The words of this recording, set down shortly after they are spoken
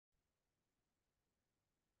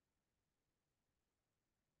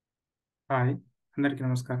Hi, అందరికీ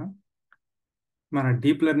నమస్కారం. మన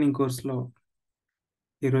డీప్ లెర్నింగ్ కోర్స్‌లో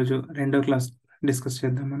ఈరోజు రెండో క్లాస్ డిస్కస్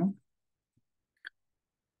చేద్దాం మనం.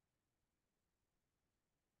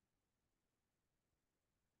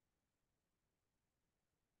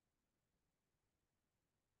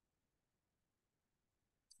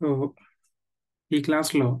 సో, ఈ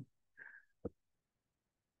క్లాస్‌లో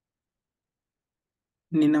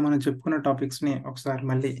నిన్న మనం చెప్పుకున్న టాపిక్స్‌ని ఒకసారి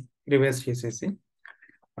మళ్ళీ రివైజ్ చేసేసి,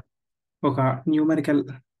 ఒక న్యూమరికల్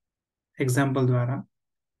ఎగ్జాంపుల్ ద్వారా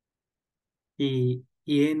ఈ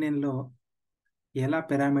ఏఎన్ఎన్‌లో ఎలా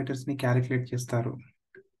పారామీటర్స్‌ని క్యాలిక్యులేట్ చేస్తారు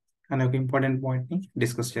అనే ఒక ఇంపార్టెంట్ పాయింట్‌ని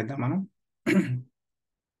డిస్కస్ చేద్దాం మనం.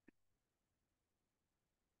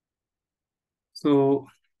 So,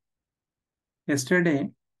 yesterday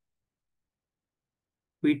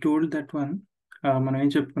we told that one మనం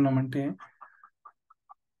ఏం చెప్పుకున్నామంటే,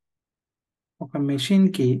 ఒక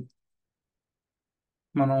మెషిన్‌కి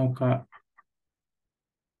మనం ఒక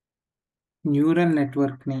న్యూరల్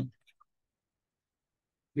నెట్వర్క్‌ని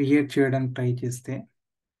క్రియేట్ చేయడానికి ట్రై చేస్తే,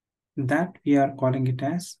 that we are calling it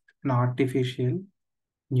as an artificial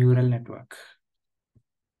neural network.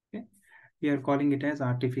 Okay? We are calling it as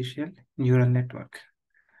artificial neural network.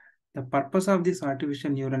 The purpose of this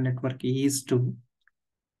artificial neural network is to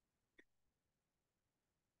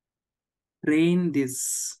train this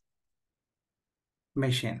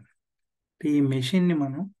machine. ఈ మెషిన్ని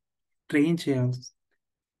మనం train చేయాల్సి,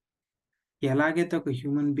 ఎలాగైతే ఒక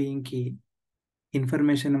human బీయింగ్కి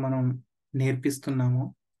information మనం నేర్పిస్తున్నామో,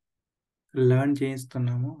 learn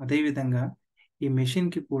చేయిస్తున్నామో, అదేవిధంగా ఈ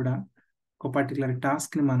మెషిన్కి కూడా ఒక పర్టికులర్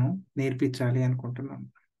టాస్క్ని మనం నేర్పించాలి అనుకుంటున్నాము.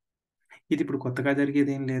 ఇది ఇప్పుడు కొత్తగా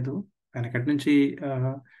జరిగేది ఏం లేదు. వెనకటి నుంచి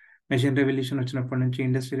మెషిన్ రెవల్యూషన్ వచ్చినప్పటి నుంచి,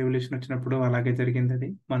 ఇండస్ట్రీ రెవల్యూషన్ వచ్చినప్పుడు అలాగే జరిగింది. అది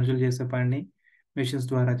మనుషులు చేసే పనిని మెషిన్స్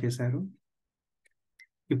ద్వారా చేశారు.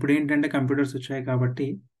 ఇప్పుడు ఏంటంటే కంప్యూటర్స్ వచ్చాయి కాబట్టి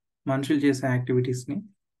మనుషులు చేసే యాక్టివిటీస్ని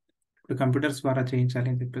ఇప్పుడు కంప్యూటర్స్ ద్వారా చేయించాలి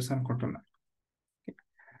అని చెప్పేసి అనుకుంటున్నాను.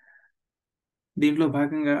 దీంట్లో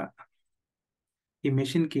భాగంగా ఈ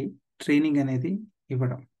మెషిన్కి ట్రైనింగ్ అనేది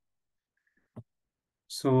ఇవ్వడం.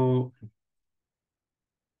 సో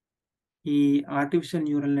ఈ ఆర్టిఫిషియల్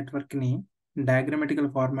న్యూరల్ నెట్వర్క్ని డయాగ్రమాటికల్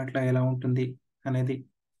ఫార్మాట్లో ఎలా ఉంటుంది అనేది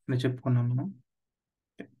చెప్పుకున్నాం మనం.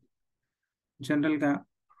 జనరల్గా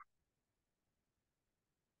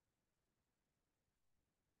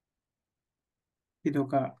ఇది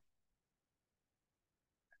ఒక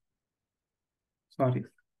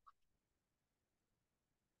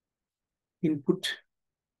ఇన్పుట్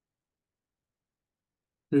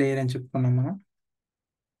లేయర్ అని చెప్పుకున్నాం మనం.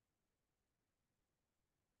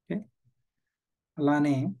 ఓకే,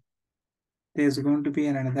 అలానే there is going to be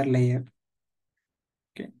another layer.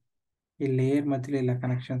 Okay, ఈ లేయర్ మధ్యలో ఇలా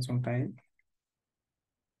కనెక్షన్స్ ఉంటాయి.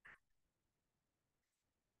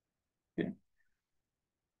 ఓకే,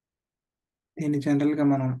 దీన్ని జనరల్గా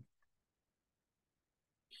మనం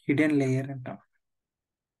హిడెన్ లేయర్ అంటాం.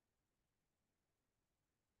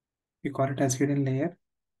 we call it as hidden layer.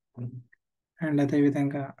 And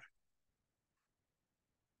అదేవిధంగా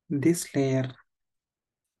this layer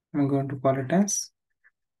I'm going to call it as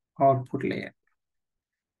output layer.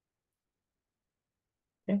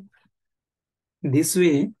 Okay, this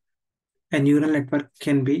way a neural network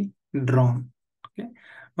can be drawn. Okay,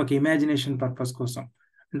 ఒక imagination purpose కోసం,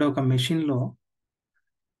 అంటే ఒక మెషిన్లో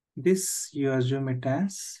this you assume it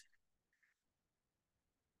as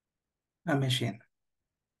a machine.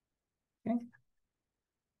 Okay,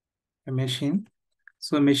 a machine.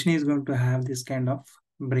 So a machine is going to have this kind of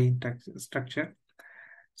brain structure.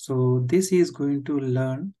 So this is going to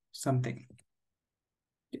learn something.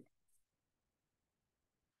 Okay.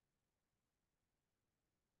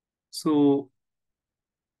 So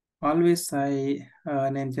always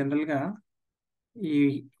నేను జనరల్గా ఈ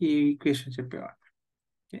equation చెప్పేవాడు.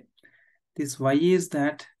 Okay, this y is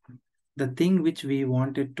that the thing which we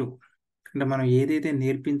wanted to, అంటే మనం ఏదైతే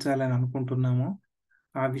నేర్పించాలని అనుకుంటున్నామో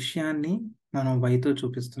ఆ విషయాన్ని మనం వైతో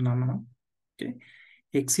చూపిస్తున్నాం మనం. Okay,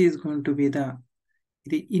 X is going to be the,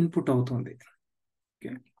 ఇది ఇన్పుట్ అవుతుంది.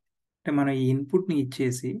 ఓకే, అంటే మనం ఈ ఇన్పుట్ని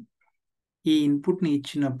ఇచ్చేసి, ఈ ఇన్పుట్ని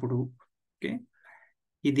ఇచ్చినప్పుడు ఓకే,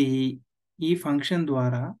 ఇది ఈ ఫంక్షన్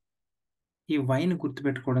ద్వారా ఈ వైని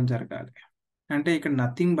గుర్తుపెట్టుకోవడం జరగాలి. అంటే ఇక్కడ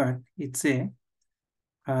నథింగ్ బట్ ఇట్స్ ఏ,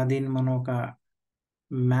 దీన్ని మనం ఒక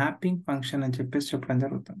మ్యాపింగ్ ఫంక్షన్ అని చెప్పేసి చెప్పడం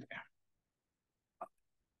జరుగుతుంది.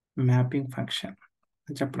 మ్యాపింగ్ ఫంక్షన్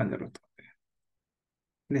అని చెప్పడం జరుగుతుంది.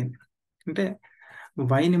 దీన్ని అంటే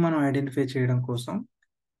వైని మనం ఐడెంటిఫై చేయడం కోసం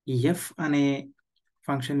ఎఫ్ అనే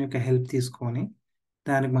ఫంక్షన్ యొక్క హెల్ప్ తీసుకొని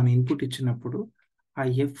దానికి మనం ఇన్పుట్ ఇచ్చినప్పుడు ఆ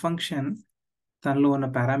ఎఫ్ ఫంక్షన్ తనలో ఉన్న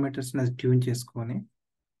పారామీటర్స్ని ట్యూన్ చేసుకొని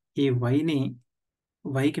ఈ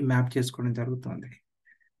వైకి మ్యాప్ చేసుకోవడం జరుగుతుంది.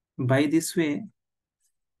 బై దిస్ వే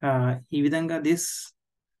ఈ విధంగా this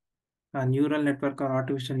neural network are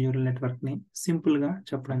artificial neural network ని సింపుల్ గా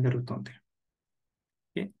చెప్పడం జరుగుతుంది.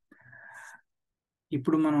 ఓకే,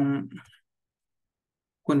 ఇప్పుడు మనం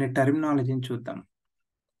కొన్ని టర్మినాలజీని చూద్దాం.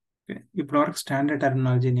 ఇప్పటి వరకు స్టాండర్డ్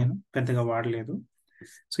టర్మినాలజీ నేను పెద్దగా వాడలేదు.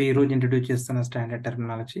 సో ఈ రోజు ఇంట్రడ్యూస్ చేస్తున్న స్టాండర్డ్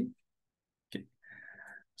టర్మినాలజీ.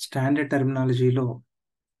 స్టాండర్డ్ టర్మినాలజీలో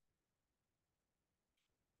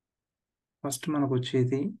ఫస్ట్ మనకు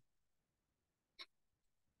వచ్చేది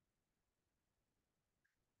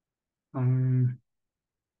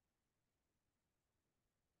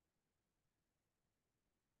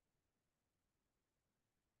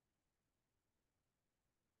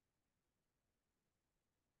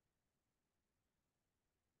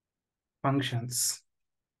functions.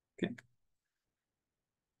 Okay,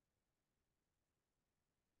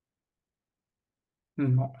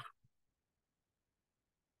 no.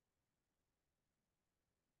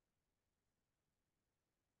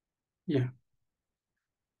 Yeah,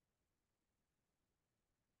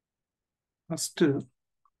 first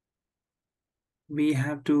we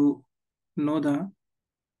have to know the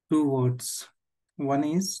two words. One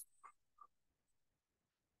is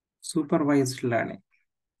supervised learning.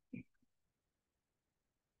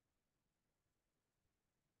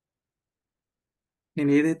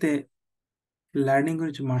 నేను ఏదైతే లెర్నింగ్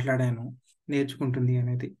గురించి మాట్లాడానో, నేర్చుకుంటుంది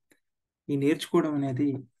అనేది, ఈ నేర్చుకోవడం అనేది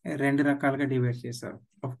రెండు రకాలుగా డివైడ్ చేశారు.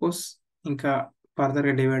 ఆఫ్ కోర్స్ ఇంకా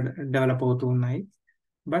ఫర్దర్గా డెవలప్ అవుతూ ఉన్నాయి.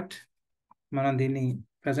 బట్ మనం దీన్ని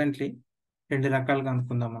ప్రజెంట్లీ రెండు రకాలుగా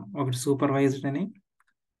అనుకుందాం. మనం ఒకటి సూపర్వైజ్డ్ అని,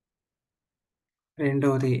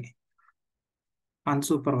 రెండవది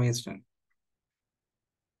అన్సూపర్వైజ్డ్ అని.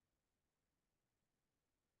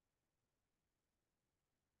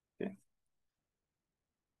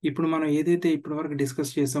 ఇప్పుడు మనం ఏదైతే ఇప్పటి వరకు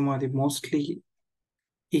డిస్కస్ చేసామో అది మోస్ట్లీ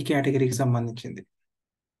ఈ కేటగిరీకి సంబంధించింది.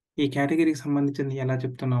 ఈ కేటగిరీకి సంబంధించింది ఎలా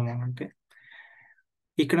చెప్తున్నాము అంటే,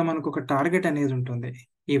 ఇక్కడ మనకు ఒక టార్గెట్ అనేది ఉంటుంది,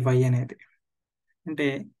 ఈ వై అనేది. అంటే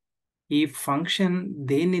ఈ ఫంక్షన్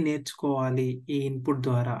దేన్ని నేర్చుకోవాలి ఈ ఇన్పుట్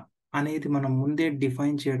ద్వారా అనేది మనం ముందే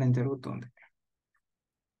డిఫైన్ చేయడం జరుగుతుంది.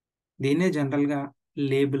 దీన్నే జనరల్గా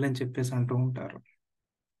లేబుల్ అని చెప్పేసి అంటూ ఉంటారు.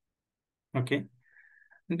 ఓకే,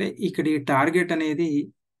 అంటే ఇక్కడ ఈ టార్గెట్ అనేది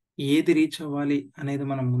ఏది రీచ్ అవ్వాలి అనేది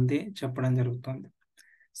మనం ముందే చెప్పడం జరుగుతుంది.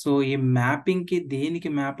 సో ఈ మ్యాపింగ్కి దేనికి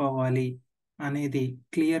మ్యాప్ అవ్వాలి అనేది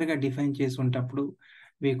క్లియర్గా డిఫైన్ చేసి ఉంటప్పుడు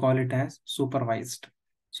we call it as supervised.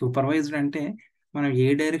 Supervised అంటే మనం ఏ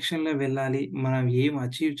డైరెక్షన్లో వెళ్ళాలి, మనం ఏం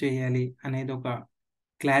అచీవ్ చేయాలి అనేది ఒక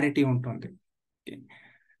క్లారిటీ ఉంటుంది.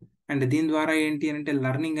 అండ్ దీని ద్వారా ఏంటి అంటే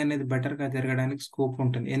లెర్నింగ్ అనేది బెటర్గా జరగడానికి స్కోప్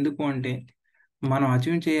ఉంటుంది. ఎందుకు అంటే మనం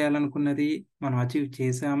అచీవ్ చేయాలనుకున్నది మనం అచీవ్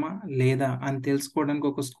చేసామా లేదా అని తెలుసుకోవడానికి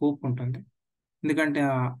ఒక స్కోప్ ఉంటుంది. ఎందుకంటే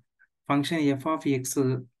ఆ ఫంక్షన్ ఎఫ్ ఆఫ్ ఎక్స్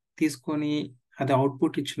తీసుకొని అది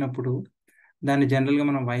అవుట్పుట్ ఇచ్చినప్పుడు దాన్ని జనరల్గా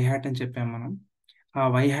మనం వై హ్యాట్ అని చెప్పాము. మనం ఆ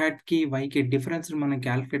వై హ్యాట్కి వైకి డిఫరెన్స్ మనం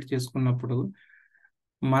క్యాలిక్యులేట్ చేసుకున్నప్పుడు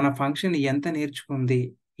మన ఫంక్షన్ ఎంత నేర్చుకుంది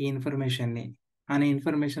ఈ ఇన్ఫర్మేషన్ని అనే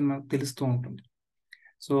ఇన్ఫర్మేషన్ మనకు తెలుస్తూ ఉంటుంది.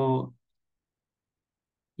 సో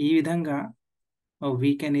ఈ విధంగా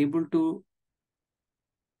we can able to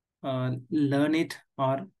learn it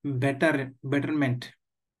or betterment,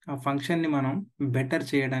 ఆ ఫంక్షన్ని మనం బెటర్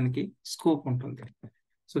చేయడానికి స్కోప్ ఉంటుంది.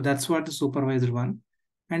 So that's what the supervised one.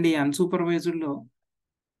 And ఈ అన్సూపర్వైజ్డ్లో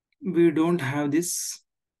we don't have this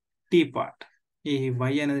tea part. ఈ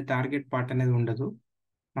వై అనేది టార్గెట్ పార్ట్ అనేది ఉండదు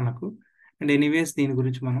మనకు. అండ్ ఎనీవేస్ దీని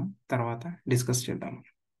గురించి మనం తర్వాత డిస్కస్ చేద్దాం.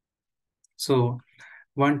 So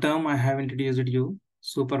one term I have introduced you,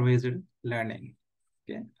 supervised learning.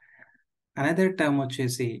 Okay, another term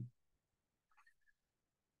వచ్చేసి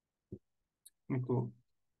మీకు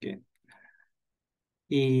ఓకే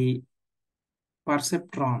ఈ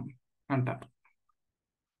పర్సెప్ట్రాన్ అంటారు.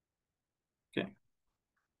 ఓకే,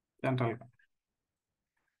 జనరల్గా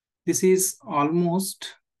this is almost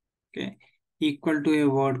okay equal to A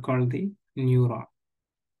word called the neuron.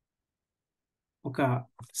 ఒక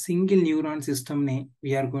సింగిల్ న్యూరాన్ సిస్టమ్ని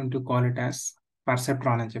we are going to call it as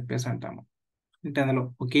పర్సెప్ట్రాన్ అని చెప్పేసి అంటాము. అంటే అందులో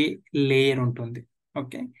ఒకే లేయర్ ఉంటుంది.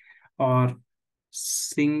 Okay, are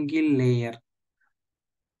single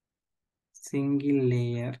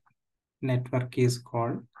layer network is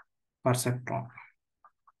called పర్సెప్ట్రాన్.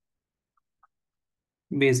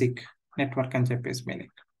 Basic network అని చెప్పేసి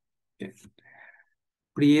మీనింగ్.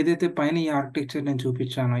 ఇప్పుడు ఏదైతే పైన ఈ ఆర్కిటెక్చర్ నేను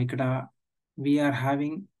చూపించానో ఇక్కడ we are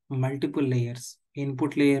having multiple layers,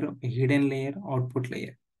 input layer, hidden layer, output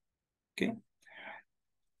layer. Okay,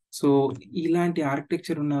 so ఇలాంటి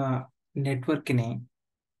ఆర్కిటెక్చర్ ఉన్న నెట్వర్క్ని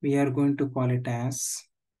we are going to call it as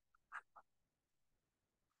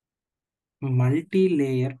multi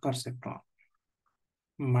layer పర్సెప్ట్రాన్.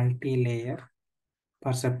 Multi layer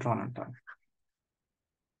పర్సెప్ట్రాన్ అంటారు.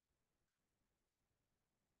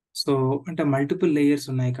 సో అంటే మల్టిపుల్ లేయర్స్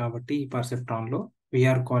ఉన్నాయి కాబట్టి ఈ పర్సెప్ట్రాన్ లో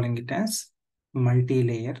we are calling it as multi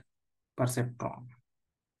layer పర్సెప్ట్రాన్.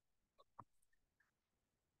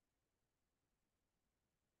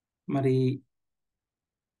 మరి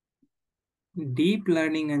deep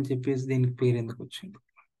learning అని చెప్పేసి దీనికి పేరు ఎందుకు వచ్చింది?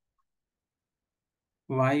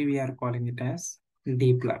 Why we are calling it as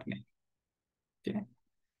deep learning?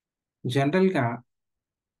 జనరల్గా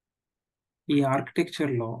ఈ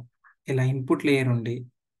ఆర్కిటెక్చర్లో ఇలా ఇన్పుట్ లేయర్ ఉండి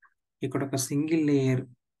ఇక్కడ ఒక సింగిల్ లేయర్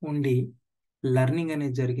ఉండి లెర్నింగ్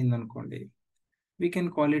అనేది జరిగింది అనుకోండి, we can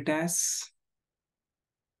call it as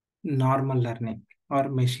normal learning or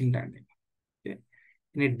machine learning.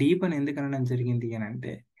 నేను డీప్ అని ఎందుకు అనడం జరిగింది అని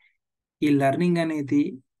అంటే, ఈ లెర్నింగ్ అనేది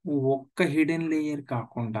ఒక్క హిడెన్ లేయర్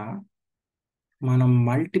కాకుండా మనం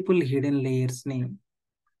మల్టిపుల్ హిడెన్ లేయర్స్ని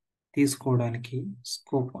తీసుకోవడానికి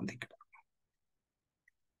స్కోప్ ఉంది ఇక్కడ.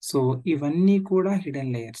 సో ఇవన్నీ కూడా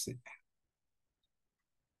hidden layers.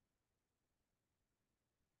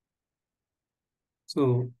 So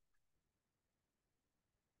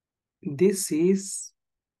this is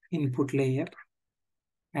input layer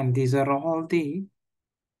and these are all the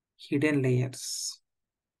hidden layers.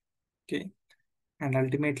 Okay, and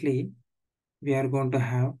ultimately we are going to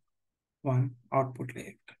have one output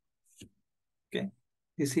layer. Okay,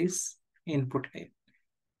 this is input layer.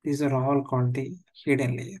 These are all called the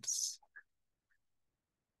hidden layers.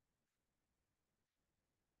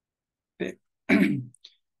 Okay.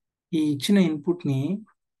 ఈ ఇచ్చిన input ని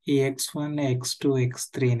ఈ x1 x2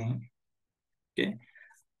 x3ని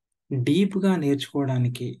deep గా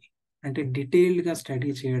నేర్చుకోవడానికి అంటే detailed గా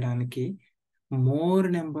study చేయడానికి more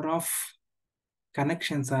number of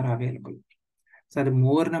connections are available. So అది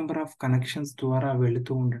మోర్ నెంబర్ ఆఫ్ కనెక్షన్స్ ద్వారా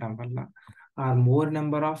వెళుతూ ఉండడం వల్ల are more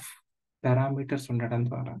number of parameters ఉండడం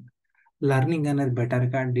ద్వారా లెర్నింగ్ అనేది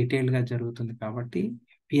బెటర్గా డీటెయిల్గా జరుగుతుంది. కాబట్టి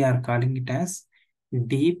we are calling it as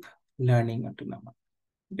deep learning అంటున్నాము.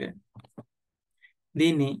 ఓకే,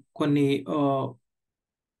 దీన్ని కొన్ని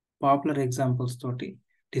పాపులర్ ఎగ్జాంపుల్స్ తోటి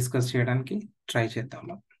డిస్కస్ చేయడానికి ట్రై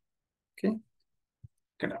చేద్దాము. ఓకే,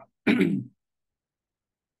 ఇక్కడ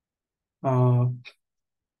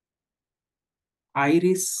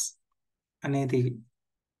ఐరిస్ అనేది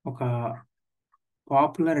ఒక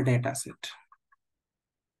popular data set.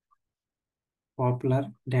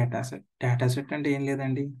 Data set అంటే ఏం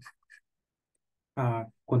లేదండి,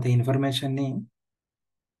 కొంత ఇన్ఫర్మేషన్ని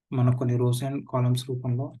మనం కొన్ని రోస్ అండ్ కాలమ్స్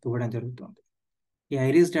రూపంలో ఇవ్వడం జరుగుతుంది. ఈ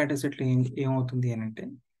ఐరిస్ డేటా సెట్లో ఏమవుతుంది అని అంటే,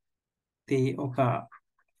 ఇది ఒక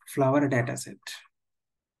ఫ్లవర్ డేటా సెట్.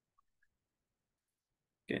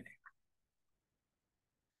 ఓకే,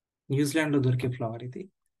 న్యూజిలాండ్లో దొరికే ఫ్లవర్ ఇది.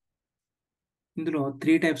 ఇందులో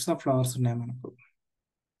 3 టైప్స్ ఆఫ్ ఫ్లవర్స్ ఉన్నాయి మనకు: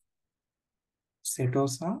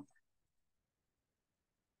 సెటోసా,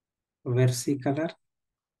 వెర్సికలర్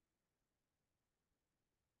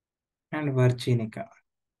అండ్ వర్జినికా.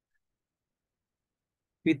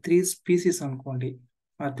 ఈ 3 స్పీసీస్ అనుకోండి,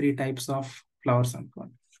 ఆ 3 టైప్స్ ఆఫ్ ఫ్లవర్స్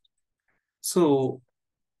అనుకోండి. సో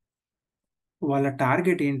వాళ్ళ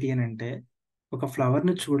టార్గెట్ ఏంటి అని అంటే, ఒక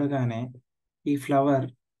ఫ్లవర్ని చూడగానే ఈ ఫ్లవర్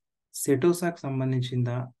సెటోసాకి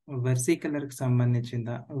సంబంధించిందా, వెర్సికలర్కి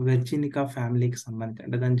సంబంధించిందా, వెర్జినికా ఫ్యామిలీకి సంబంధించి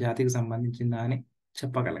అంటే దాని జాతికి సంబంధించిందా అని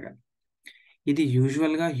చెప్పగలగాలి. ఇది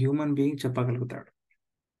యూజువల్గా హ్యూమన్ బీయింగ్ చెప్పగలుగుతాడు.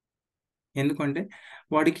 ఎందుకంటే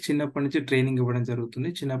వాడికి చిన్నప్పటి నుంచి ట్రైనింగ్ ఇవ్వడం జరుగుతుంది,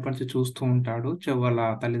 చిన్నప్పటి నుంచి చూస్తూ ఉంటాడు, వాళ్ళ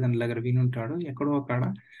తల్లిదండ్రుల దగ్గర విని ఉంటాడు, ఎక్కడో అక్కడ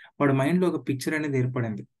వాడి మైండ్లో ఒక పిక్చర్ అనేది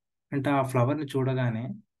ఏర్పడింది. అంటే ఆ ఫ్లవర్ని చూడగానే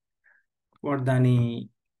వాడు దాని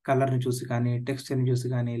కలర్ని చూసి కానీ, టెక్స్చర్ని చూసి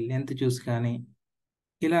కానీ, లెంత్ చూసి కానీ,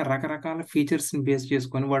 ఇలా రకరకాల ఫీచర్స్ని బేస్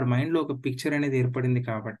చేసుకొని వాడి మైండ్లో ఒక పిక్చర్ అనేది ఏర్పడింది.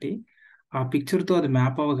 కాబట్టి ఆ పిక్చర్తో అది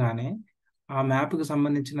మ్యాప్ అవ్వగానే ఆ మ్యాప్కి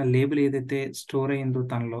సంబంధించిన లేబుల్ ఏదైతే స్టోర్ అయిందో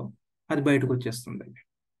తనలో, అది బయటకు వచ్చేస్తుంది.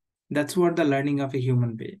 That's what the learning of a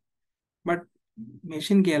human being. But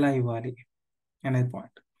మెషిన్కి ఎలా ఇవ్వాలి అనేది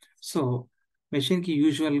పాయింట్. సో మెషిన్కి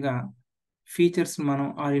యూజువల్గా ఫీచర్స్ మనం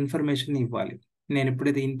ఆ ఇన్ఫర్మేషన్ ఇవ్వాలి. నేను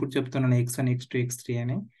ఎప్పుడైతే ఇన్పుట్ చెప్తున్నాను x1 x2 x3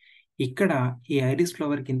 అని, ఇక్కడ ఈ ఐరిస్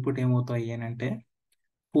ఫ్లవర్కి ఇన్పుట్ ఏమవుతాయి అని అంటే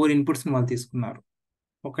 4 ఇన్పుట్స్ని వాళ్ళు తీసుకున్నారు.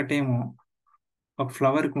 ఒకటేమో ఒక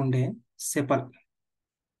ఫ్లవర్కి ఉండే సెపల్,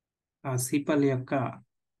 ఆ సెపల్ యొక్క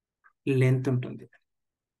లెంత్ ఉంటుంది,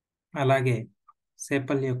 అలాగే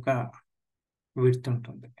సెపల్ యొక్క విడ్త్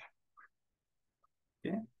ఉంటుంది.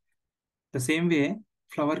 Okay, the same way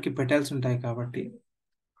ఫ్లవర్కి petals ఉంటాయి కాబట్టి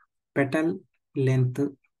petal length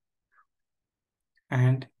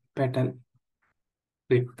and petal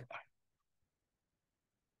width.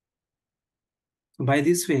 By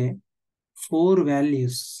this way 4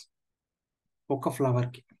 values ఒక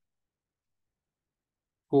ఫ్లవర్కి,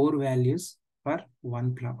 4 values for 1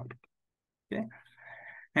 flower. Okay,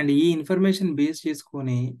 and ఈ ఇన్ఫర్మేషన్ బేస్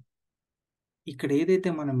చేసుకొని ఇక్కడ ఏదైతే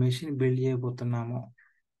మనం మెషిన్ బిల్డ్ చేయబోతున్నామో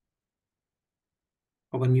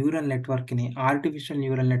ఒక న్యూరల్ నెట్వర్క్ని ఆర్టిఫిషియల్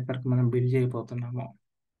న్యూరల్ నెట్వర్క్ మనం బిల్డ్ చేయబోతున్నామో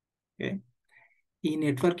ఓకే ఈ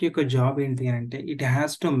నెట్వర్క్ యొక్క జాబ్ ఏంటి అంటే it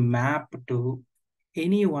has to map to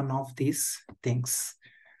any one of these things.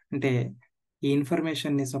 అంటే ఈ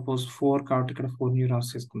ఇన్ఫర్మేషన్ని సపోజ్ 4 కాబట్టి ఇక్కడ 4 న్యూరాన్స్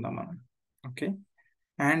తీసుకుందాం మనం. Okay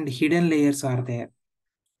and hidden layers are there.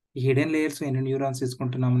 ఈ హిడెన్ లేయర్స్ ఎన్ని న్యూరాన్స్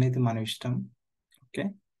తీసుకుంటున్నాం అనేది మన ఇష్టం. ఓకే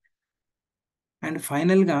అండ్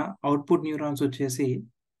ఫైనల్గా అవుట్పుట్ న్యూరాన్స్ వచ్చేసి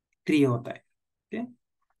 3 అవుతాయి. ఓకే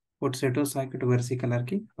ఒకటి సెటోసాకి, ఒకటి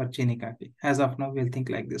వెర్సికలర్కి, వర్చినికాకి. As of now will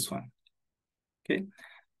think like this one. Okay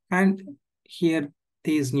and here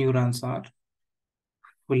these neurons are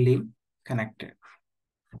fully connected.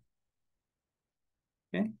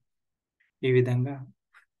 Okay ఈ విధంగా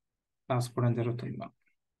రాసుకోవడం జరుగుతుంది.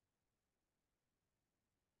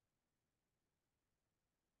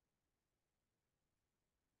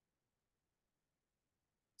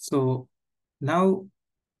 So now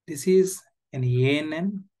this is an ANN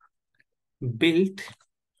built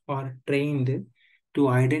or trained to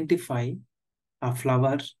identify a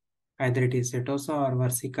flower, either it is setosa or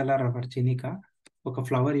versicolor or virginica. ఒక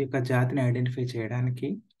flower యొక్క జాతిని identify చేయడానికి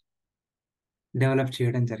develop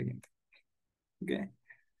చేయడం జరిగింది. ఓకే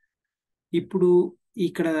ఇప్పుడు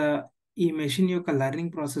ఇక్కడ ఈ మెషిన్ యొక్క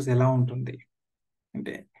లెర్నింగ్ ప్రాసెస్ ఎలా ఉంటుంది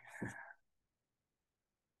అంటే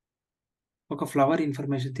ఒక ఫ్లవర్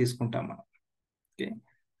ఇన్ఫర్మేషన్ తీసుకుంటాం మనం. ఓకే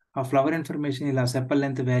ఆ ఫ్లవర్ ఇన్ఫర్మేషన్ ఇలా సెపల్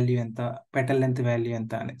లెంత్ వాల్యూ ఎంత, పెటల్ లెంత్ వాల్యూ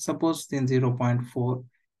ఎంత అని సపోజ్ దీని 0.4,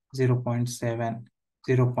 0.7,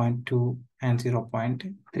 0.2 అండ్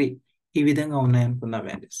 0.3 ఈ విధంగా ఉన్నాయనుకున్న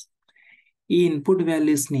వాల్యూస్. ఈ ఇన్పుట్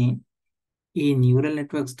వాల్యూస్ని ఈ న్యూరల్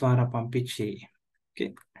నెట్వర్క్స్ ద్వారా పంపించి ఓకే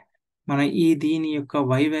మన దీని యొక్క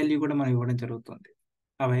వై వాల్యూ కూడా మనం ఇవ్వడం జరుగుతుంది.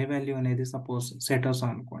 ఆ వై వాల్యూ అనేది సపోజ్ సెటోసా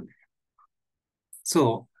అనుకోండి. సో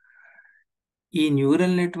ఈ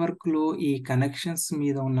న్యూరల్ నెట్వర్క్ లో ఈ కనెక్షన్స్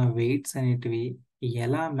మీద ఉన్న వెయిట్స్ అనేటివి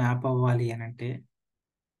ఎలా మ్యాప్ అవ్వాలి అని అంటే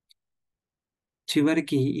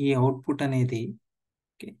చివరికి ఈ అవుట్పుట్ అనేది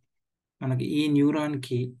మనకి ఈ న్యూరాన్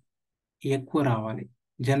కి ఎక్కువ రావాలి.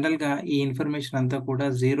 జనరల్ గా ఈ ఇన్ఫర్మేషన్ అంతా కూడా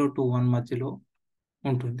 0 to 1 మధ్యలో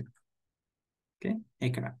ఉంటుంది. ఓకే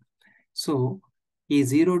ఇక్కడ సో ఈ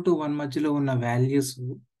 0 to 1 మధ్యలో ఉన్న వాల్యూస్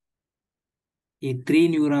ఈ 3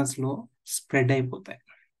 న్యూరాన్స్ లో స్ప్రెడ్ అయిపోతాయి.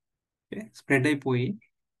 స్ప్రెడ్ అయిపోయి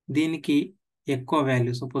దీనికి ఎక్కువ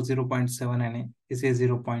వాల్యూ సపోజ్ 0.7 అని,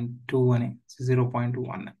 0.2 అని,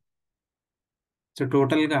 0.1 అని. సో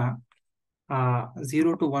టోటల్గా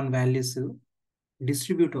 0 to 1 వాల్యూస్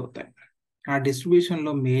డిస్ట్రిబ్యూట్ అవుతాయి. ఆ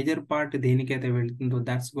డిస్ట్రిబ్యూషన్లో మేజర్ పార్ట్ దేనికైతే వెళ్తుందో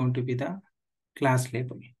that's going to be the class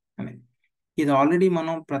label అనేది. ఇది ఆల్రెడీ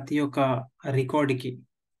మనం ప్రతి ఒక్క రికార్డ్కి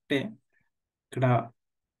అంటే ఇక్కడ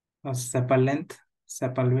sepal length,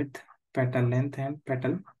 sepal width, petal length and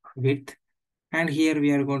petal width and here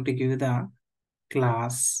we are going to give the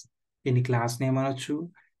class. దీన్ని క్లాస్ నేమ్ అనొచ్చు,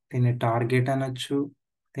 దీన్ని టార్గెట్ అనొచ్చు,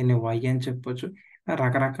 దీన్ని వై అని చెప్పొచ్చు.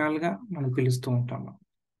 రకరకాలుగా మనం పిలుస్తూ ఉంటాం.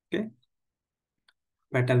 Okay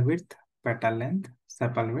petal width, petal length,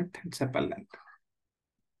 sepal width and sepal length.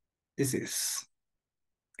 This is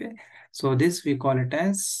okay so this we call it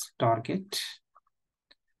as target.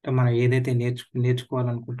 మనం ఏదైతే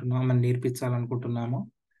నేర్చుకోవాలనుకుంటున్నామో మనం నేర్పించాలనుకుంటున్నామో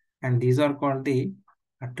and these are called the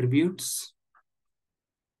attributes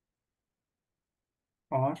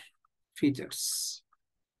are features.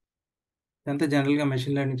 ఇదంతా జనరల్గా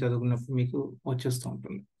మెషిన్ లెర్నింగ్ చదువుకున్నప్పుడు మీకు వచ్చేస్తూ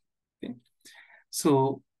ఉంటుంది. ఓకే సో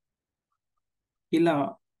ఇలా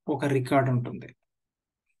ఒక రికార్డ్ ఉంటుంది.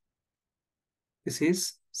 This is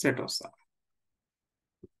సెటోసా.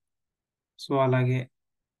 సో అలాగే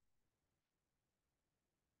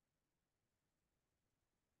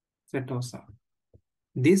సెటోసా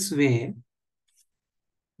this way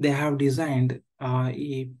they have designed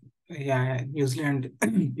ఈ New Zealand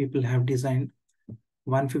people have designed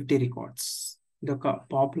 150 records. ఇది ఒక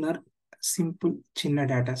పాపులర్ సింపుల్ చిన్న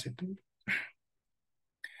డేటా సెట్.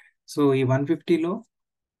 సో ఈ 150లో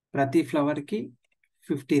ప్రతి ఫ్లవర్కి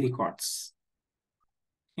 50 రికార్డ్స్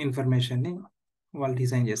ఇన్ఫర్మేషన్ని వాళ్ళు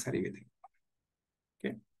డిజైన్ చేశారు ఈ విధంగా.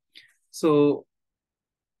 ఓకే సో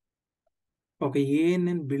ఒక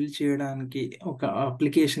ఏఎన్ఎన్ బిల్డ్ చేయడానికి ఒక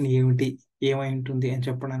అప్లికేషన్ ఏమై ఉంటుంది అని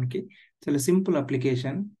చెప్పడానికి చాలా సింపుల్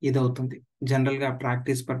అప్లికేషన్ ఇది అవుతుంది. జనరల్గా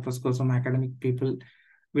ప్రాక్టీస్ పర్పస్ కోసం academic people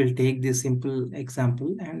will take this simple example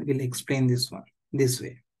and will explain this one this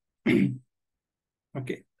way.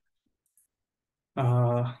 Okay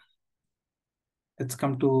let's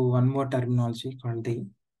come to one more terminology called the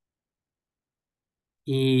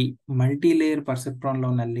ఈ మల్టీ లేయర్ పర్సెప్ట్రాన్ లో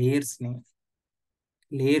ఉన్న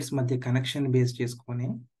లేయర్స్ మధ్య కనెక్షన్ బేస్ చేసుకొని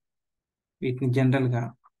వీటిని జనరల్ గా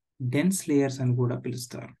dense layers అని కూడా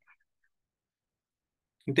పిలుస్తారు.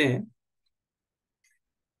 అంటే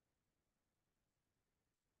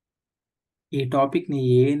ఈ టాపిక్ని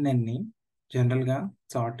ఏఎన్ఎన్ని జనరల్గా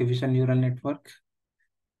artificial neural network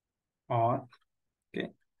are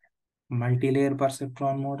multilayer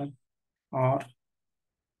పర్సెప్ట్రాన్ model are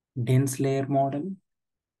dense layer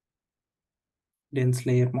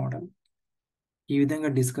model ఈ విధంగా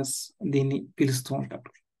దీన్ని పిలుస్తూ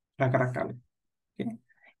ఉంటారు రకరకాలు.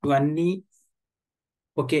 ఇవన్నీ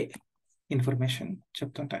ఒకే ఇన్ఫర్మేషన్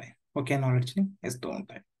చెప్తుంటాయి, ఒకే నాలెడ్జ్ని ఇస్తూ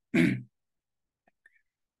ఉంటాయి.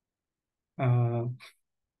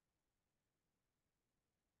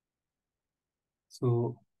 So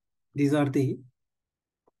these are the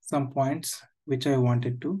some points which I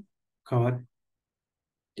wanted to cover.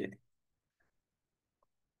 Okay.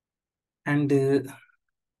 And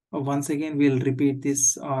once again, we'll repeat this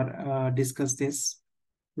or discuss this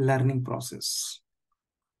learning process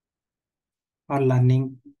or learning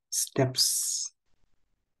steps.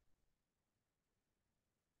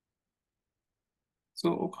 So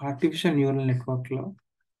artificial neural network లో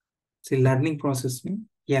learning ప్రాసెస్ని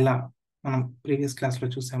ఎలా మనం previous క్లాస్లో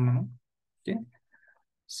చూసాం మనం. Okay,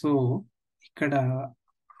 so ఇక్కడ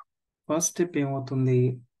first step ఏమవుతుంది,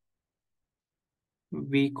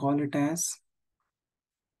 we call it as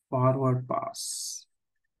forward pass.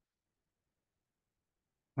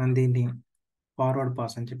 మనం దీన్ని ఫార్వర్డ్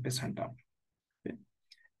పాస్ అని చెప్పేసి అంటాం.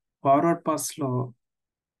 ఫార్వర్డ్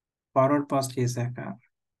పాస్ చేశాక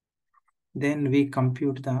then we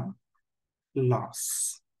compute the loss.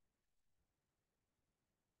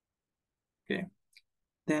 Okay,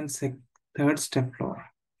 then third step లో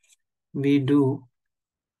we do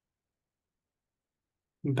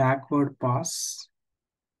backward pass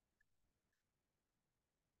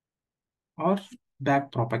or back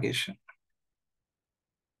propagation.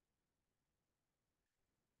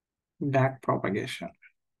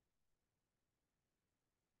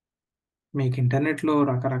 మీకు ఇంటర్నెట్లో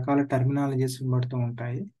రకరకాల టర్మినాలజీస్ పడుతూ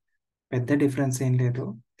ఉంటాయి, పెద్ద డిఫరెన్స్ ఏం లేదు.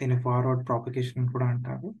 దీన్ని ఫార్వర్డ్ ప్రాపగేషన్ కూడా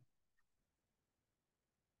అంటారు.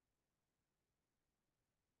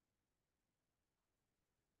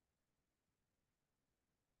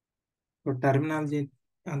 టర్మినాలజీ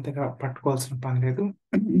అంతగా పట్టుకోవాల్సిన పని లేదు.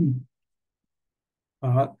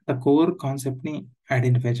 ద కోర్ కాన్సెప్ట్ ని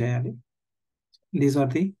ఐడెంటిఫై చేయాలి. These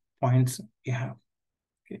are the points you have.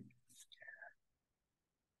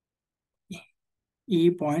 ఈ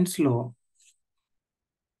పాయింట్స్ లో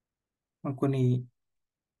కొన్ని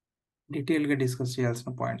డీటెయిల్ గా డిస్కస్ చేయాల్సిన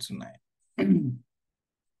పాయింట్స్ ఉన్నాయి.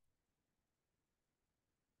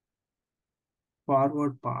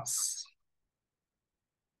 ఫార్వర్డ్ పాస్,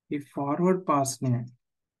 ఈ ఫార్వర్డ్ పాస్ ని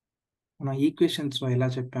మనం ఈక్వేషన్స్ లో ఎలా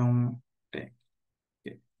చెప్పాము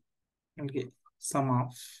అంటే some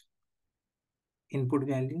of input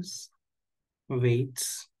values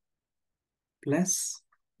weights plus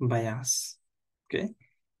bias. Okay,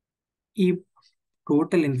 ఈ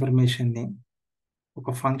టోటల్ ఇన్ఫర్మేషన్ ని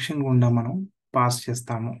ఒక ఫంక్షన్ గుండా మనం పాస్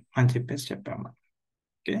చేస్తాము అని చెప్పేసి చెప్పాము.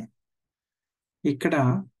 ఓకే, ఇక్కడ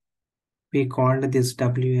we called this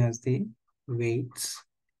W as the weights.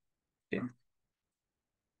 Okay,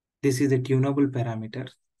 this is a tunable parameter.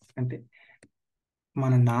 అంటే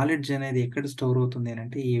మన నాలెడ్జ్ అనేది ఎక్కడ స్టోర్ అవుతుంది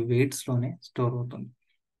అంటే ఈ వెయిట్స్ లోనే స్టోర్ అవుతుంది.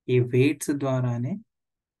 ఈ వెయిట్స్ ద్వారానే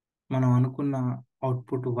మనం అనుకున్న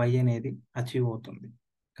అవుట్పుట్ Y అనేది అచీవ్ అవుతుంది.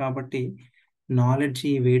 కాబట్టి నాలెడ్జ్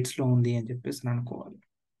ఈ వెయిట్స్ లో ఉంది అని చెప్పేసి అనుకోవాలి.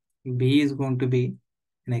 B is going to be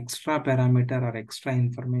an extra parameter or extra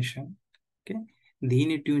information. Okay,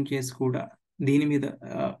 దీన్ని ట్యూన్ చేసి కూడా దీని మీద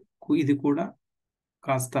ఇది కూడా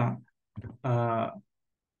కాస్త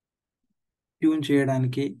ట్యూన్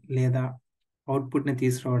చేయడానికి లేదా అవుట్పుట్ని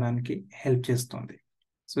తీసుకురావడానికి హెల్ప్ చేస్తుంది.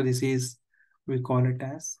 So this is we call it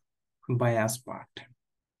as bias part.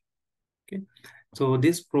 Okay, so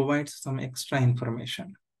this provides some extra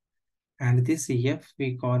information and this F we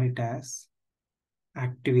call it as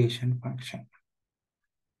activation function.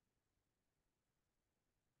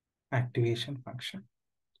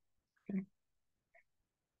 Okay.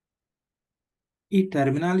 ఈ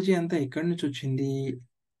టర్మినాలజీ అంతా ఎక్కడి నుంచి వచ్చింది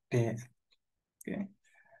అంటే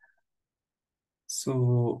సో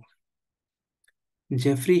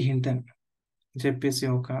జెఫ్రీ హింటన్ చెప్పేసి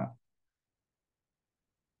ఒక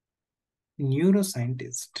neuro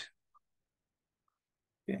scientist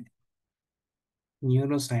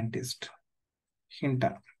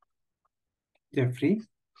Hinton, Jeffrey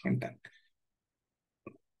Hinton.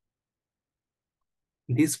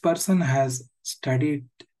 This person has studied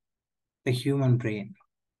the human brain.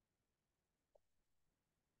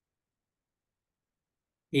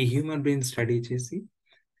 A human brain study chesi,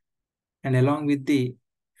 and along with the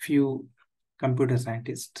few computer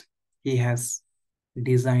scientists, he has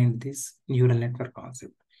designed this neural network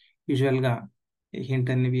concept. Usually,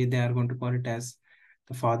 internally they are going to call it as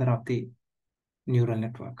the father of the neural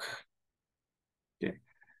network. Okay.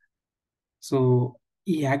 So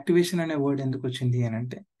ఈ activation అనే word ఎందుకు వచ్చింది అని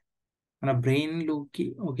అంటే, మన బ్రెయిన్లోకి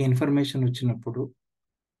ఒక information వచ్చినప్పుడు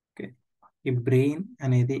okay, ఈ బ్రెయిన్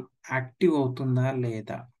అనేది యాక్టివ్ అవుతుందా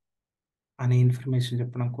లేదా అనే ఇన్ఫర్మేషన్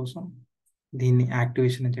చెప్పడం కోసం దీన్ని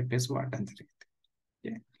యాక్టివేషన్ అని చెప్పేసి వాడడం జరిగింది.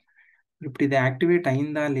 ఓకే. ఇప్పుడు ఇది యాక్టివేట్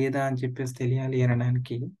అయిందా లేదా అని చెప్పేసి తెలియాలి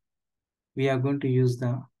అనడానికి we are going to use the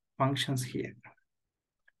functions here.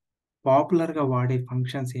 పాపులర్గా వాడే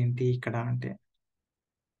ఫంక్షన్స్ ఏంటి ఇక్కడ అంటే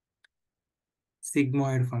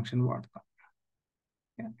సిగ్మాయిడ్ ఫంక్షన్ వాడతాం.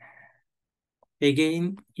 అగైన్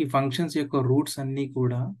ఈ ఫంక్షన్స్ యొక్క రూట్స్ అన్నీ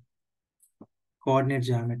కూడా కోఆర్డినేట్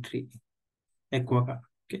జామెట్రీ ఎక్కువగా.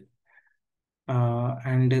 ఓకే.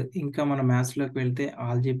 అండ్ ఇంకా మన మ్యాథ్స్లోకి వెళ్తే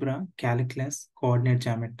ఆల్జిబ్రా, క్యాలిక్యులస్, కోఆర్డినేట్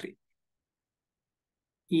జామెట్రీ.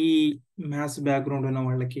 ఈ మ్యాథ్స్ బ్యాక్గ్రౌండ్ ఉన్న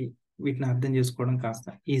వాళ్ళకి వీటిని అర్థం చేసుకోవడం కాస్త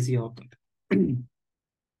ఈజీ అవుతుంది.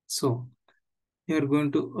 So you're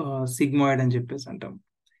going to sigmoid అని చెప్పేసి అంటాం.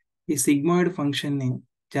 ఈ సిగ్మాయిడ్ ఫంక్షన్ని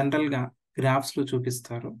జనరల్గా గ్రాఫ్స్లో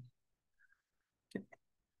చూపిస్తారు.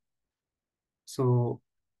 సో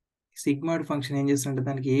సిగ్మాయిడ్ ఫంక్షన్ ఏం చేస్తుంటే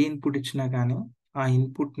దానికి ఏ ఇన్పుట్ ఇచ్చినా కానీ ఆ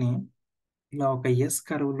ఇన్పుట్ని ఇలా ఒక ఎస్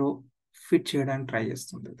కర్వ్లో ఫిట్ చేయడానికి ట్రై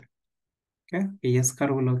చేస్తుంది. ఓకే, ఎస్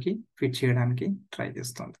కర్వ్లోకి ఫిట్ చేయడానికి ట్రై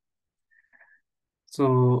చేస్తుంది. సో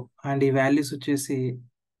అండ్ ఈ వాల్యూస్ వచ్చేసి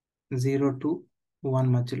 0 to 1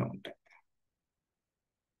 మధ్యలో ఉంటాయి.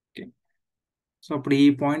 ఓకే. సో అప్పుడు ఈ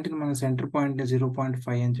పాయింట్ని మనం సెంటర్ పాయింట్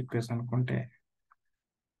 0.5 అని చెప్పేసి అనుకుంటే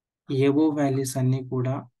ఏవో వాల్యూస్ అన్నీ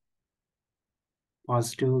కూడా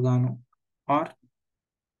పాజిటివ్ గాను ఆర్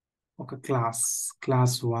ఒక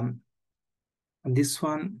class 1, this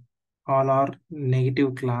one all or negative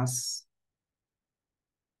class,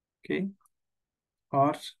 okay,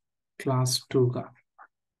 are class 2గా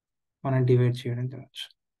మనం డివైడ్ చేయడం జరగచ్చు.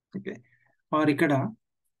 ఓకే. ఆర్ ఇక్కడ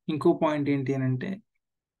ఇంకో పాయింట్ ఏంటి అని అంటే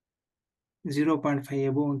 0.5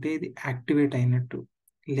 ఎబో ఉంటే ఇది యాక్టివేట్ అయినట్టు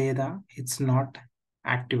లేదా ఇట్స్ నాట్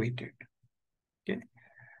యాక్టివేటెడ్. ఓకే.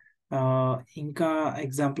 ఇంకా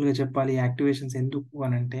ఎగ్జాంపుల్గా చెప్పాలి యాక్టివేషన్స్ ఎందుకు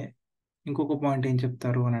అని అంటే ఇంకొక పాయింట్ ఏం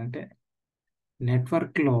చెప్తారు అని అంటే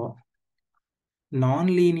నెట్వర్క్లో నాన్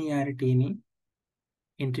లీనియారిటీని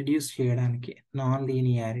ఇంట్రడ్యూస్ చేయడానికి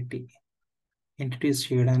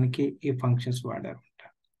ఈ ఫంక్షన్స్ వాడారు.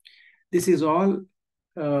 This is all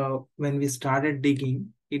when we started digging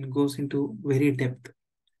it goes into very depth,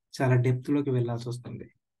 చాలా డెప్త్లోకి వెళ్ళాల్సి వస్తుంది.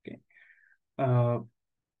 ఓకే.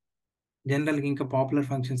 జనరల్గా ఇంకా పాపులర్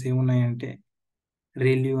ఫంక్షన్స్ ఏమున్నాయంటే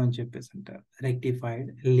రెల్యూ అని చెప్పేసి అంటారు, రెక్టిఫైడ్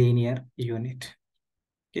లీనియర్ యూనిట్.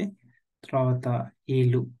 ఓకే. తర్వాత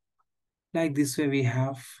ఈలు. Like this way we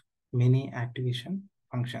have many activation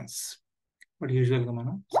functions. But యూజువల్గా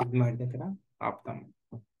మనం సిగ్మాయిడ్ దగ్గర ఆపుతాము.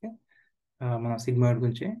 ఓకే. మనం సిగ్మాయిడ్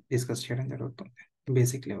గురించి డిస్కస్ చేయడం జరుగుతుంది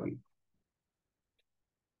basic level.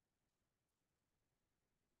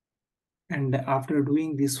 And after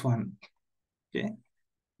doing this one, okay,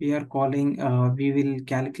 we are calling, we will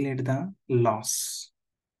calculate the loss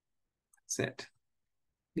set.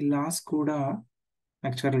 The loss kuda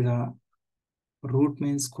actually ga root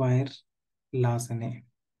mean square loss ane.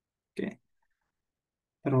 Okay.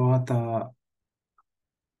 Tarvata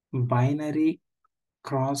binary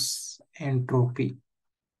cross entropy.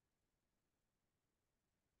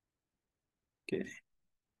 Okay.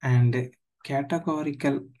 And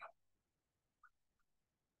categorical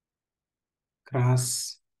cross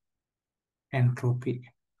entropy.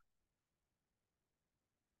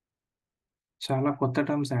 చాలా కొత్త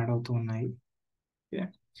terms add అవుతూ ఉన్నాయి.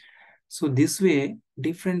 So this way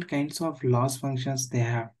different kinds of loss functions they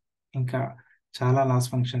have. ఇంకా చాలా loss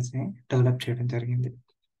ఫంక్షన్స్ని develop చేయడం జరిగింది.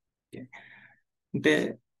 అంటే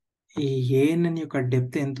ఈ ఏఎన్ఎన్ యొక్క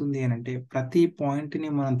డెప్త్ ఎంత ఉంది అని అంటే ప్రతి పాయింట్ని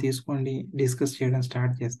మనం తీసుకోండి డిస్కస్ చేయడం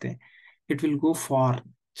స్టార్ట్ చేస్తే ఇట్ విల్ గో ఫార్,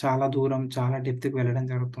 చాలా దూరం చాలా డెప్త్కి వెళ్ళడం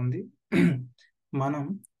జరుగుతుంది. మనం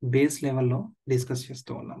బేస్ లెవెల్లో డిస్కస్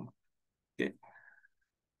చేస్తూ ఉన్నాము. Okay.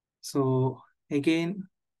 So again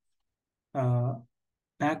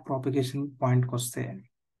back propagation పాయింట్కి వస్తే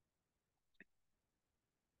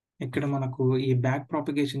ఇక్కడ మనకు ఈ బ్యాక్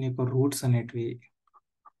ప్రాపగేషన్ యొక్క రూట్స్ అనేటివి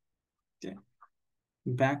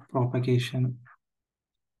బ్యాక్ ప్రాపగేషన్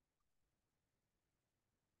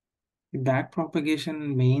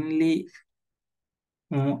మెయిన్లీ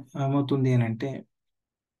ఏమవుతుంది అని అంటే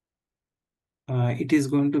it is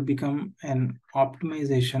going to become an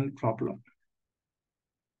optimisation problem.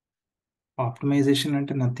 Optimisation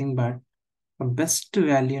అంటే నథింగ్ బట్ బెస్ట్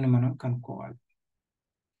వాల్యూని మనం కనుక్కోవాలి.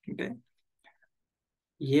 అంటే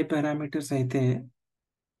ఏ పారామీటర్స్ అయితే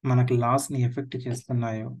మనకు లాస్ని ఎఫెక్ట్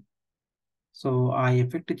చేస్తున్నాయో, సో ఆ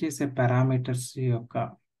ఎఫెక్ట్ చేసే పారామీటర్స్ యొక్క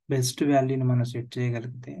బెస్ట్ వాల్యూని మనం సెట్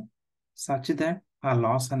చేయగలిగితే సచ్ దట్ ఆ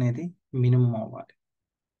లాస్ అనేది మినిమం అవ్వాలి.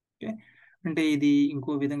 ఓకే, అంటే ఇది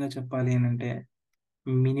ఇంకో విధంగా చెప్పాలి అని అంటే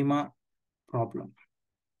మినిమా ప్రాబ్లం.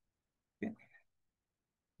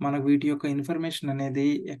 మనకు వీటి యొక్క ఇన్ఫర్మేషన్ అనేది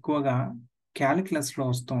ఎక్కువగా క్యాలిక్యులస్లో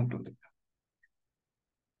వస్తూ ఉంటుంది.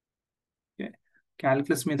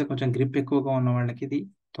 క్యాలిక్యులస్ మీద కొంచెం గ్రిప్ ఎక్కువగా ఉన్న వాళ్ళకి ఇది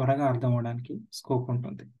త్వరగా అర్థం అవడానికి స్కోప్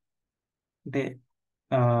ఉంటుంది. అంటే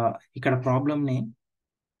ఇక్కడ ప్రాబ్లమ్ని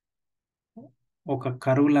ఒక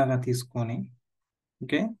కరువు లాగా తీసుకొని,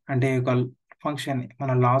 ఓకే, అంటే ఒక ఫంక్షన్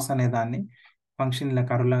మన లాస్ అనే దాన్ని ఫంక్షన్ ఇలా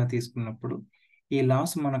కరువు లాగా తీసుకున్నప్పుడు ఈ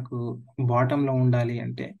లాస్ మనకు బాటంలో ఉండాలి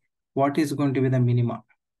అంటే what is going to be the minima,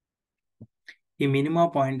 ఈ మినిమా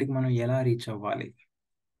పాయింట్కి మనం ఎలా రీచ్ అవ్వాలి.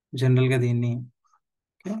 జనరల్గా దీన్ని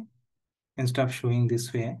instead of showing this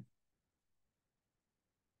way,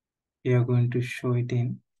 we are going to show it in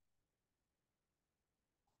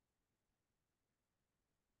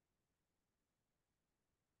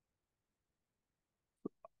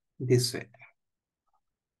this way.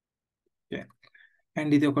 Okay, and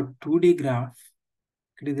ఇది ఒక 2D graph.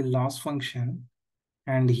 It is the loss function,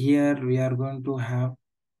 and here we are going to have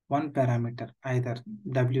one parameter, either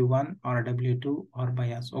w1 or w2 or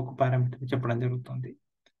bias, ఒక parameter చెప్పడం జరుగుతుంది.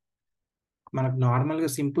 మనకు నార్మల్గా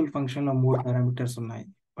simple ఫంక్షన్లో 3 parameters ఉన్నాయి,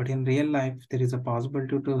 but in real life there is a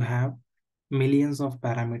possibility to have millions of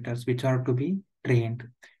parameters which are to be trained.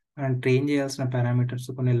 మనం train చేయాల్సిన parameters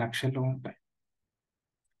కొన్ని లక్షల్లో ఉంటాయి.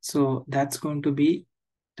 So that's going to be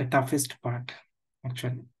the toughest part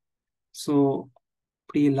actually. So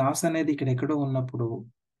ఇప్పుడు ఈ loss అనేది ఇక్కడ ఎక్కడో ఉన్నప్పుడు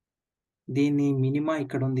దీన్ని మినిమా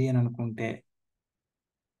ఇక్కడ ఉంది అని అనుకుంటే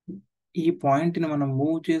ఈ పాయింట్ని మనం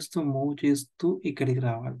మూవ్ చేస్తూ ఇక్కడికి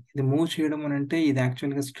రావాలి. ఇది మూవ్ చేయడం అని అంటే ఇది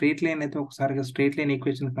యాక్చువల్గా స్ట్రైట్ లైన్ అయితే ఒకసారిగా స్ట్రైట్ లైన్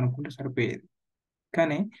ఈక్వేషన్ కనుక్కుంటే సరిపోయేది.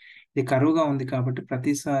 కానీ ఇది కరువుగా ఉంది కాబట్టి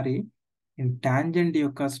ప్రతిసారి టాంజెంట్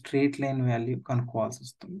యొక్క స్ట్రైట్ లైన్ వాల్యూ కనుక్కోవాల్సి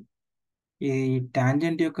వస్తుంది. ఈ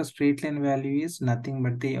టాంజెంట్ యొక్క straight line value is nothing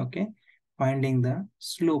but the finding the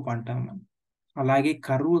slope అంటాం మనం. అలాగే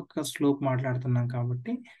కర్వ్ యొక్క స్లోప్ మాట్లాడుతున్నాం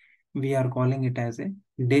కాబట్టి we are calling it as a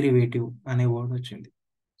derivative అనే వర్డ్ వచ్చింది.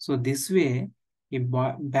 సో దిస్ వే ఈ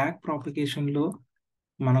బ్యాక్ ప్రాపగేషన్లో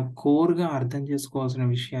మన కోర్గా అర్థం చేసుకోవాల్సిన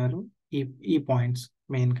విషయాలు ఈ పాయింట్స్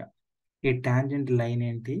మెయిన్గా. ఈ టాంజెంట్ లైన్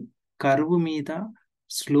ఏంటి, కర్వ్ మీద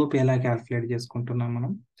స్లోప్ ఎలా క్యాల్కులేట్ చేసుకుంటున్నాం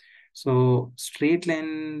మనం. సో స్ట్రైట్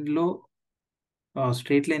లైన్లో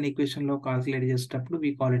స్ట్రైట్ లైన్ ఈక్వేషన్లో కాల్కులేట్ చేసేటప్పుడు we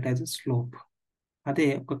call it as a slope. అదే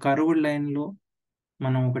ఒక కర్వ్డ్ లైన్లో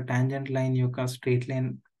మనం ఒక టాంజెంట్ లైన్ యొక్క స్ట్రైట్ లైన్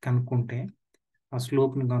కనుక్కుంటే ఆ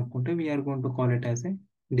స్లోప్ని కనుక్కుంటే we are going to call it as a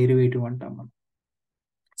derivative అంటాం మనం.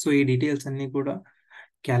 సో ఈ డీటెయిల్స్ అన్నీ కూడా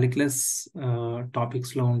క్యాలిక్యులస్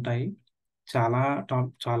టాపిక్స్లో ఉంటాయి.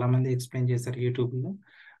 చాలా మంది ఎక్స్ప్లెయిన్ చేశారు యూట్యూబ్లో.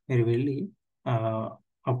 మీరు వెళ్ళి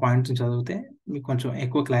ఆ పాయింట్స్ని చదివితే మీకు కొంచెం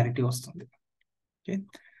ఎక్కువ క్లారిటీ వస్తుంది. Okay,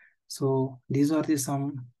 so these are the some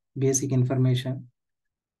basic information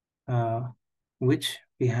which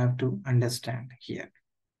we have to understand here.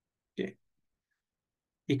 Okay,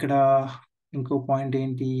 ఇక్కడ ఇంకో పాయింట్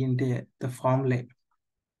ఏంటి అంటే ద ఫార్ములా.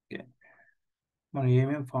 ఓకే, మనం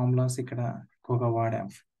ఏమేమి ఫార్ములాస్ ఇక్కడ ఎక్కువగా వాడాం.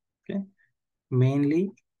 Okay, mainly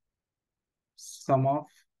some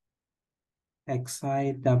of xi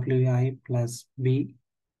wi plus b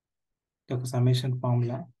ఒక సమ్మేషన్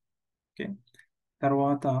ఫార్ములా. ఓకే,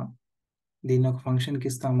 తర్వాత దీన్ని ఒక ఫంక్షన్కి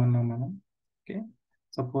ఇస్తామన్నాం మనం. ఓకే,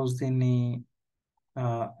 సపోజ్ దీన్ని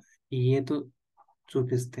ఏతో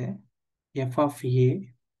చూపిస్తే ఎఫ్ ఆఫ్ ఏ.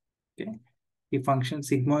 ఓకే, ఈ ఫంక్షన్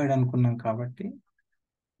సిగ్మాయిడ్ అనుకున్నాం కాబట్టి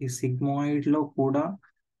ఈ సిగ్మాయిడ్లో కూడా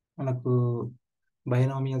మనకు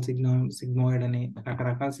బైనామియల్ సిగ్మాయిడ్ అని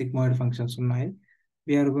రకరకాల సిగ్మాయిడ్ ఫంక్షన్స్ ఉన్నాయి.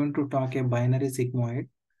 We are going to talk A binary sigmoid,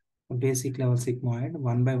 basic level sigmoid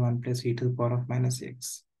 1/1 plus e to the power of -x.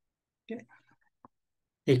 Okay,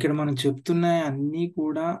 ఇక్కడ మనం చెప్తున్న అన్నీ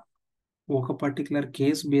కూడా ఒక పర్టికులర్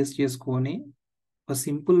కేస్ బేస్ చేసుకొని ఒక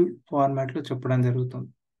సింపుల్ ఫార్మాట్లో చెప్పడం జరుగుతుంది.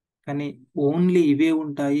 కానీ ఓన్లీ ఇవే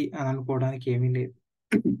ఉంటాయి అని అనుకోవడానికి ఏమీ లేదు.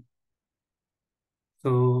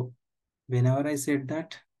 So whenever I said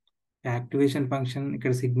that activation function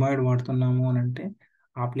ఇక్కడ సిగ్మాయిడ్ వాడుతున్నాము అని అంటే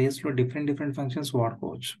ఆ ప్లేస్లో డిఫరెంట్ ఫంక్షన్స్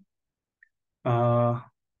వాడుకోవచ్చు.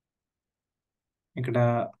 ఇక్కడ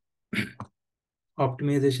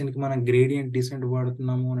ఆప్టిమైజేషన్కి మనం గ్రేడియంట్ డిసెంట్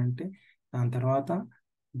వాడుతున్నాము అని అంటే దాని తర్వాత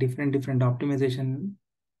డిఫరెంట్ ఆప్టిమైజేషన్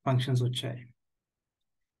ఫంక్షన్స్ వచ్చాయి.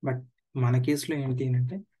 బట్ మన కేసులో ఏంటి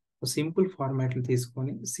అంటే సింపుల్ ఫార్మాట్లు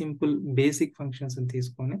తీసుకొని సింపుల్ బేసిక్ ఫంక్షన్స్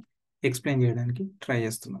తీసుకొని ఎక్స్ప్లెయిన్ చేయడానికి ట్రై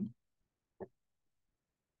చేస్తున్నాం.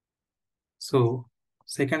 సో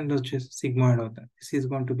సెకండ్ వచ్చేసి సిగ్మాయిడ్ అవుతుంది. This is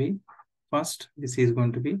going to be first, this is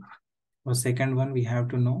going to be our second one. We have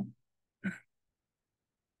to know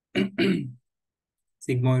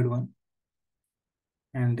sigmoid one,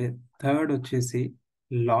 and third వచ్చేసి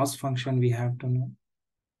loss function we have to know.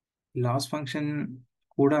 Loss function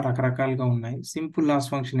కూడా రకరకాలుగా ఉన్నాయి. Simple loss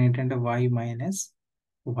function ఏంటంటే y minus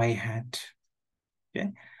y hat. Okay,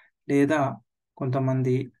 లేదా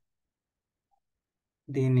కొంతమంది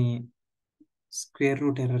దీన్ని square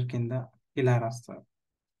root error కింద ఇలా రాస్తారు,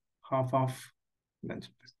 హాఫ్ ఆఫ్ అని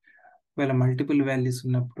చెప్పేసి. ఒకవేళ మల్టిపుల్ వాల్యూస్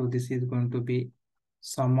ఉన్నప్పుడు this is going to be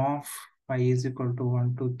some of y is equal to 1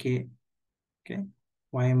 to k, okay,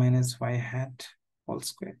 y minus y hat whole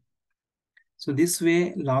square. So this way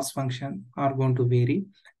loss function are going to vary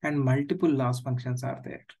and multiple loss functions are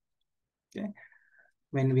there. Okay,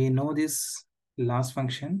 when we know this loss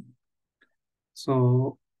function, so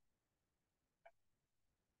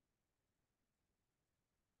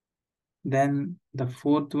then the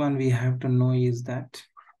fourth one we have to know is that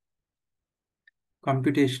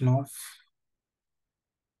computation of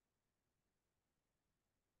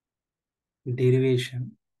derivation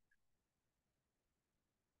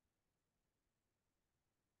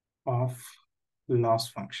of loss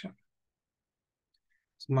function.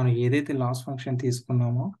 So మనం ఏదైతే loss function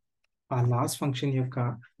తీసుకున్నామో ఆ loss function యొక్క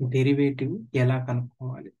derivative ఎలా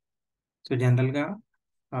కనుక్కోవాలి. So జనరల్గా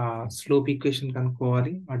slope equation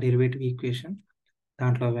కనుక్కోవాలి, ఆ డెరివేటివ్ ఈక్వేషన్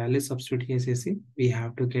దాంట్లో వాల్యూ సబ్స్టిట్యూట్ చేసేసి we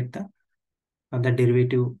have to get the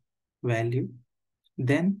derivative value.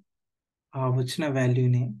 Then ఆ వచ్చిన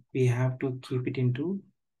వాల్యూని we have to keep it in to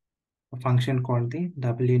function called the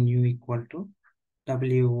w new equal to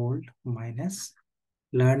w old minus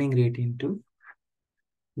learning rate into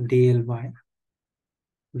dl by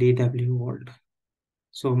dw old.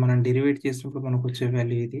 So మనం డెరివేట్ చేసినప్పుడు మనకు వచ్చే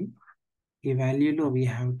value ఇది. ఈ వాల్యూలో we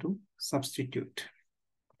have to substitute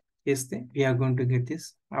చేస్తే we are going to get this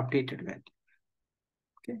updated value.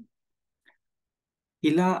 Okay,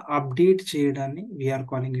 ఇలా update చేయడాన్ని we are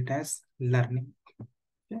calling it as learning.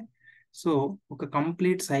 Okay, so ఒక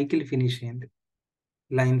కంప్లీట్ సైకిల్ ఫినిష్ అయింది.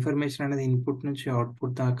 ఇలా ఇన్ఫర్మేషన్ అనేది ఇన్పుట్ నుంచి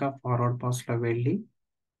అవుట్పుట్ దాకా ఫార్వర్డ్ పాస్లో వెళ్ళి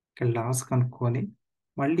ఇక్కడ లాస్ కనుక్కొని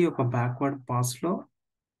మళ్ళీ ఒక బ్యాక్వర్డ్ పాస్లో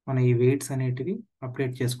మన ఈ వెయిట్స్ అనేటివి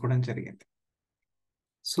అప్డేట్ చేసుకోవడం జరిగింది.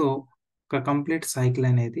 సో ఒక కంప్లీట్ సైకిల్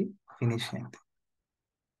అనేది ఫినిష్ అయింది.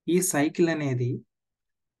 ఈ సైకిల్ అనేది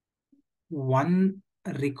 1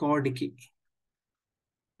 రికార్డ్కి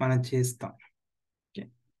మనం చేస్తాం. ఓకే,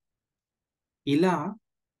 ఇలా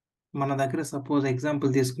మన దగ్గర సపోజ్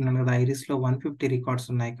ఎగ్జాంపుల్ తీసుకున్నాను కదా, ఐరిస్లో 150 రికార్డ్స్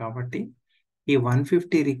ఉన్నాయి కాబట్టి ఈ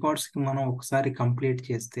 150 రికార్డ్స్కి మనం ఒకసారి కంప్లీట్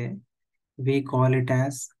చేస్తే we call it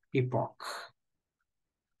as epoch.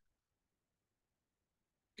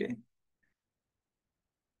 Okay,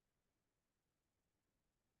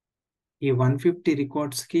 ఈ 150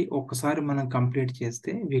 రికార్డ్స్కి ఒకసారి మనం కంప్లీట్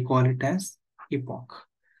చేస్తే we call it as epoch.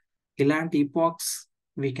 ఇలాంటి epochs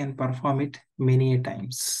we can perform it many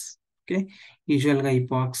times. Okay, యూజువల్గా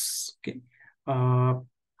epochs okay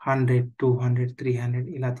 100, 200, 300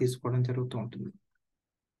 ఇలా తీసుకోవడం జరుగుతూ ఉంటుంది.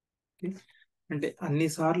 ఓకే, అంటే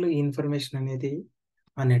అన్నిసార్లు ఈ ఇన్ఫర్మేషన్ అనేది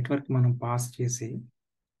ఆ నెట్వర్క్ మనం పాస్ చేసి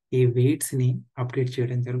ఈ వెయిట్స్ని అప్డేట్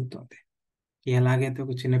చేయడం జరుగుతుంది. ఎలాగైతే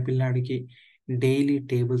ఒక చిన్న పిల్లాడికి డైలీ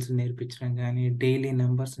టేబుల్స్ నేర్పించడం కానీ, డైలీ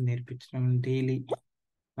నెంబర్స్ నేర్పించడం, డైలీ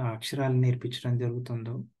అక్షరాలు నేర్పించడం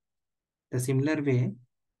జరుగుతుందో, the similar way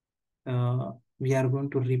we are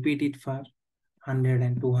going to repeat it for 100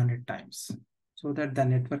 and 200 times so that the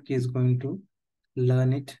network is going to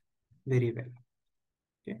learn it very well.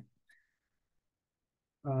 Okay,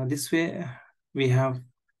 this way we have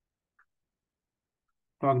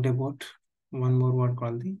talked about one more word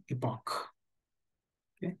called the epoch.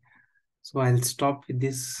 Okay, so I'll stop with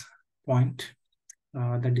this point,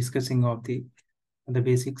 the discussing of the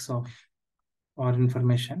basics of or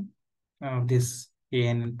information of this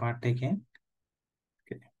ANN part again.